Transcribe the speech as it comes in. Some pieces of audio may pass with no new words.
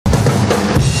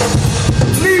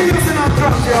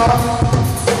y'all.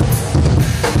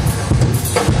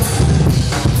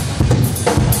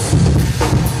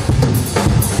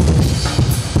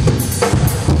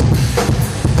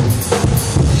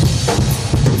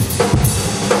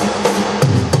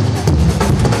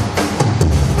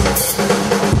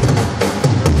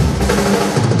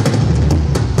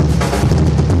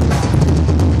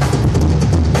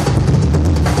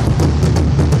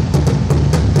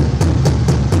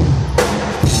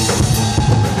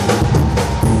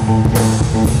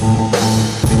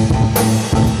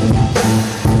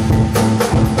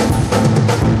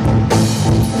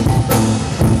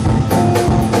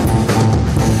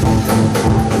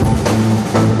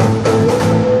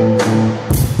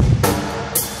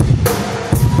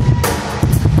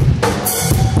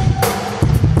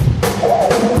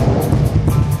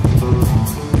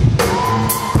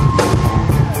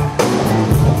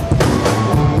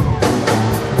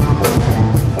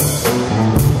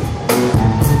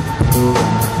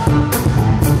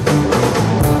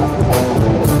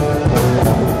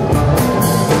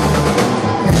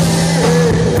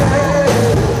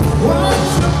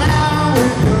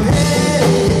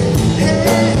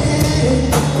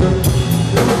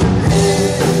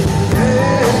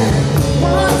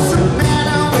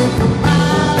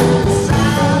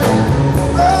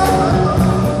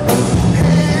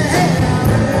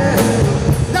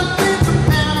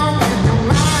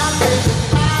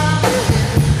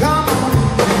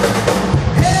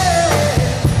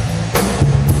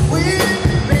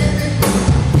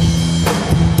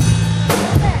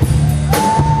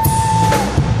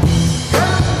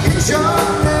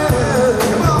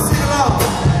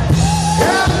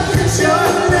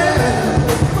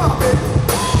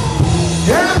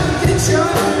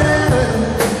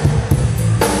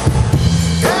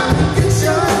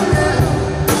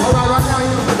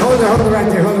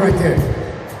 Hold it right there.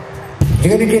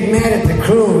 You're gonna get mad at the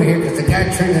crew over here because the guy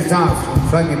turned us off.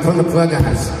 He pulled the plug on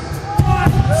us.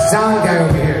 Sound guy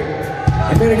over here.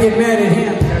 You better get mad at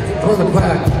him because he pulled the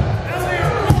plug.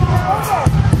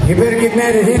 You better get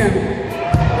mad at him.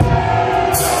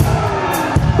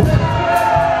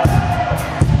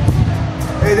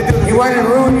 He wanted to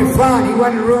ruin your fun. He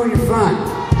wanted to ruin your fun.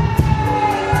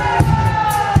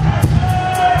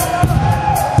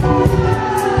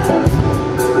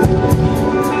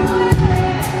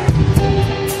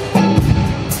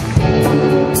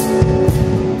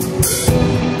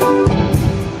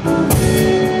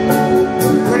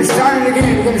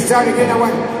 We're going to start again. I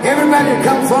want everybody to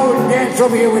come forward and dance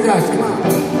over here with us. Come on.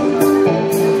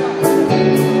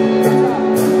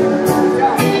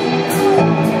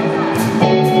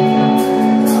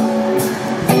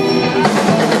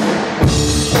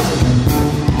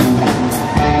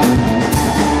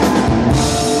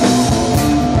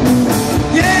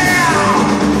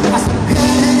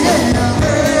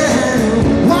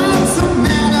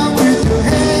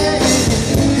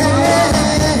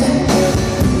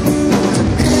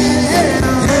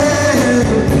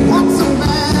 What's the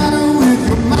matter with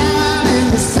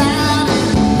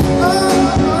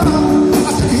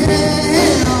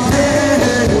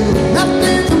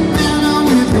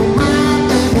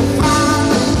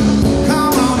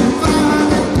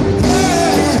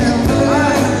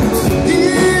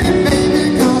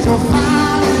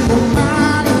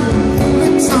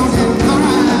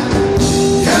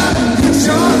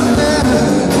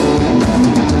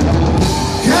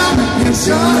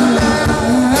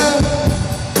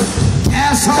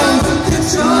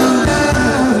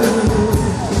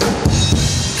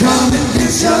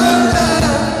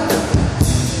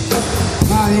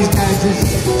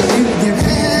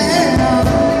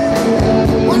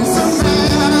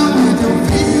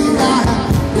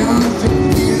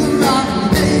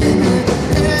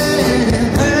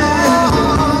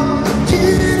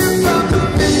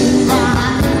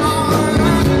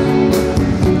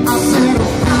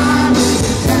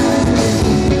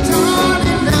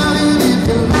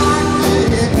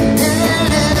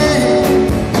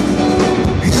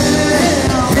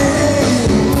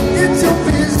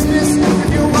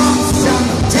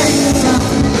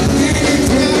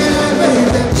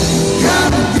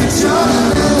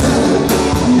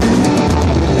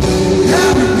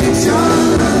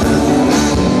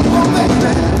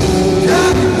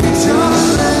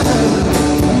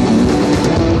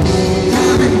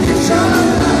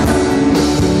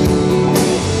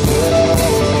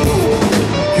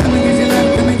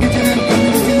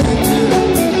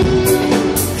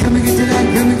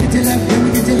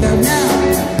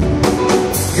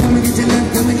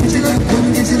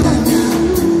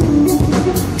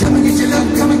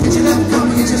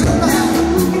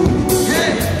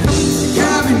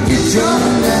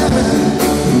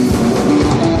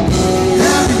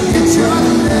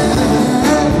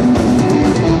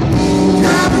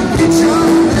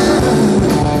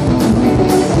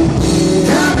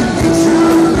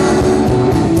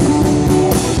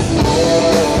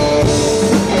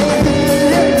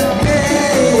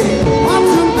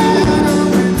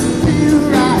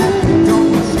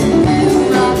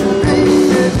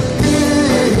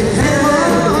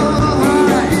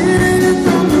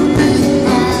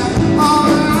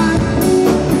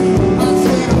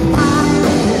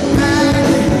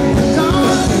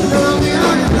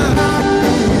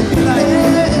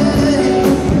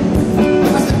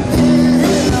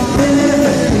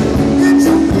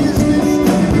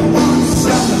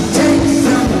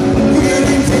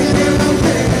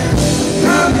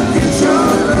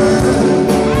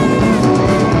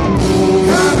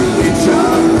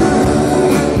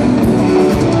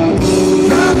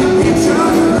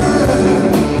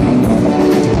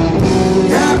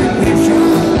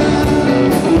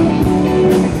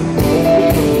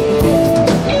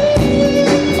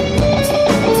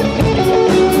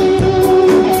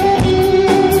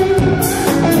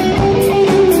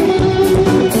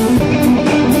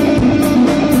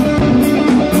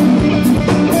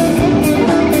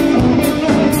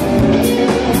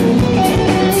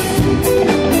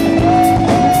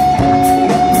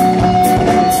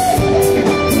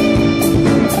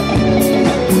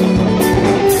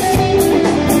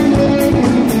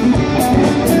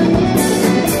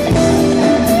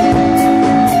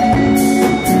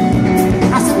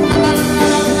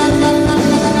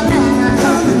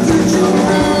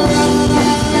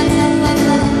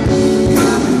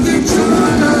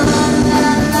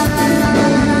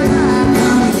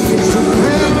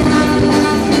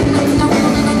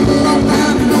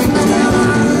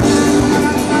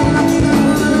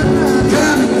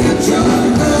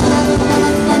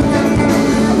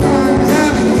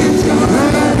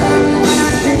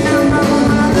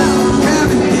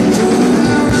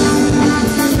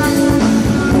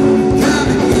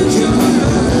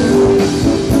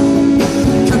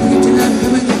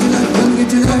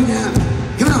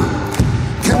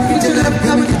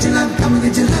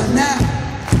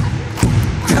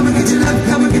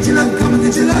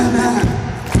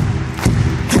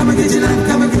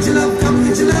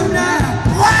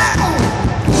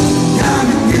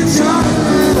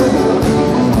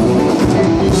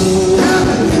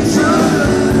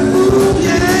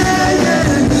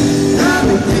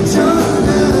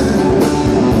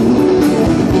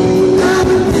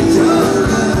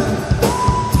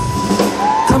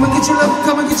Come and get your love,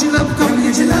 come and get your love, come and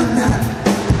get your love now.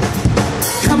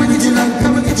 Come and get your love,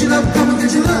 come and get your love, come and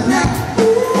get your love now.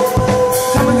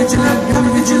 Come and get your love, come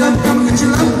and get your love, come and get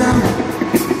your love now.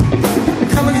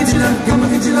 Come and get your love, come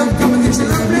and get your love, come and get your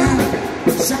love now.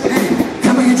 Hey,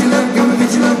 come and get your love, come and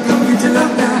get your love, come and get your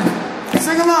love now.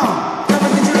 Sing along. Come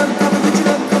and get your love, come and get your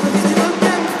love, come and get your love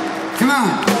now. Come on.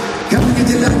 Come and get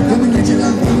your love, come and get your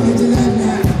love, come and get your love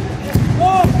now.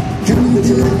 Come and get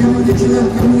your love, come and get your love,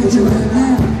 come and get your love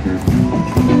now.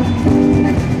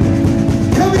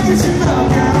 Come and get your love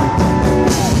now.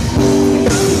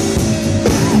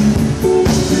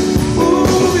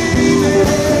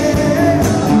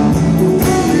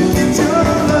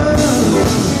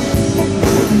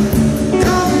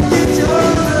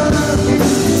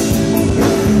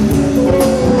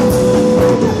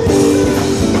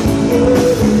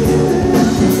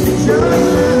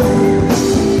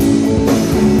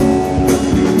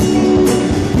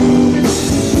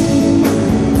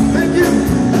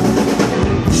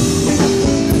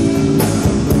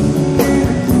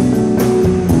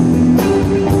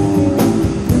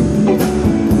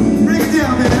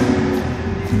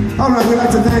 Alright, we'd like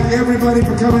to thank everybody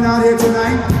for coming out here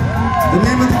tonight. The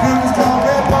name of the group is called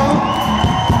RedBone.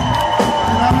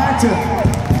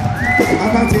 And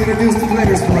I'd like to introduce the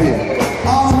players for you.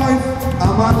 All the way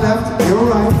on my left, your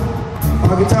right,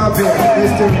 our guitar player,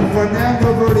 Mr.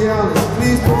 Fernando Verdiales.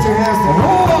 Please put your hands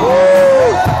together.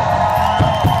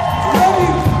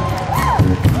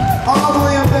 All the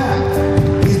way up back,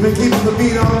 he's been keeping the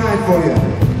beat all night for you.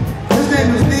 His name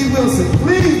is Lee Wilson.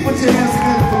 Please put your hands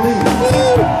together for Lee.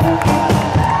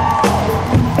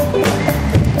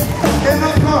 And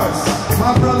of course,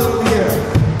 my brother over here.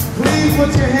 Please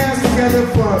put your hands together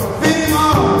for Vinny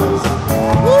Mars.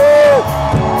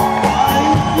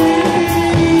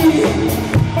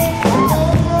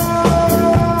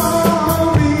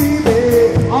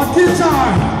 On guitar,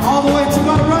 all the way to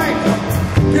my right,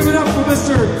 give it up for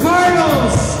Mr.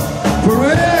 Carlos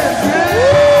Perez.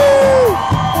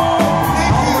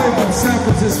 San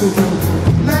Francisco,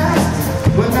 California.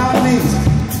 Last but not least,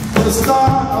 the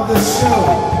star of the show,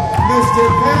 Mr.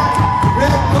 Pat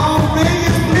RedBone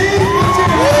Vegas. Please put your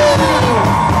hands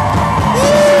together.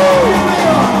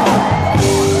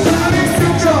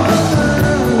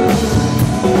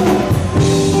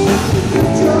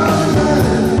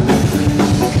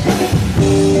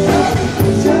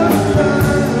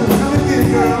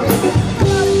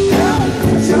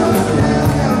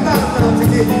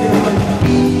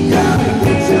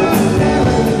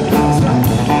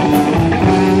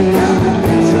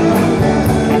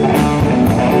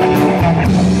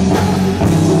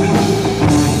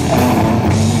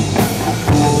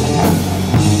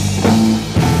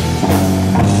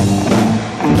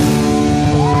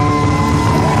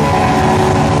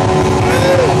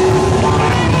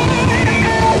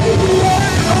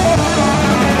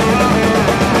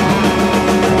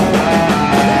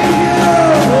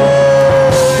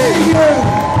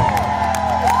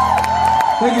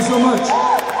 Thank you so much.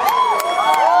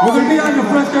 We're going to be on the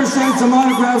front there signing some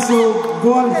autographs, so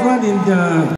go out in front and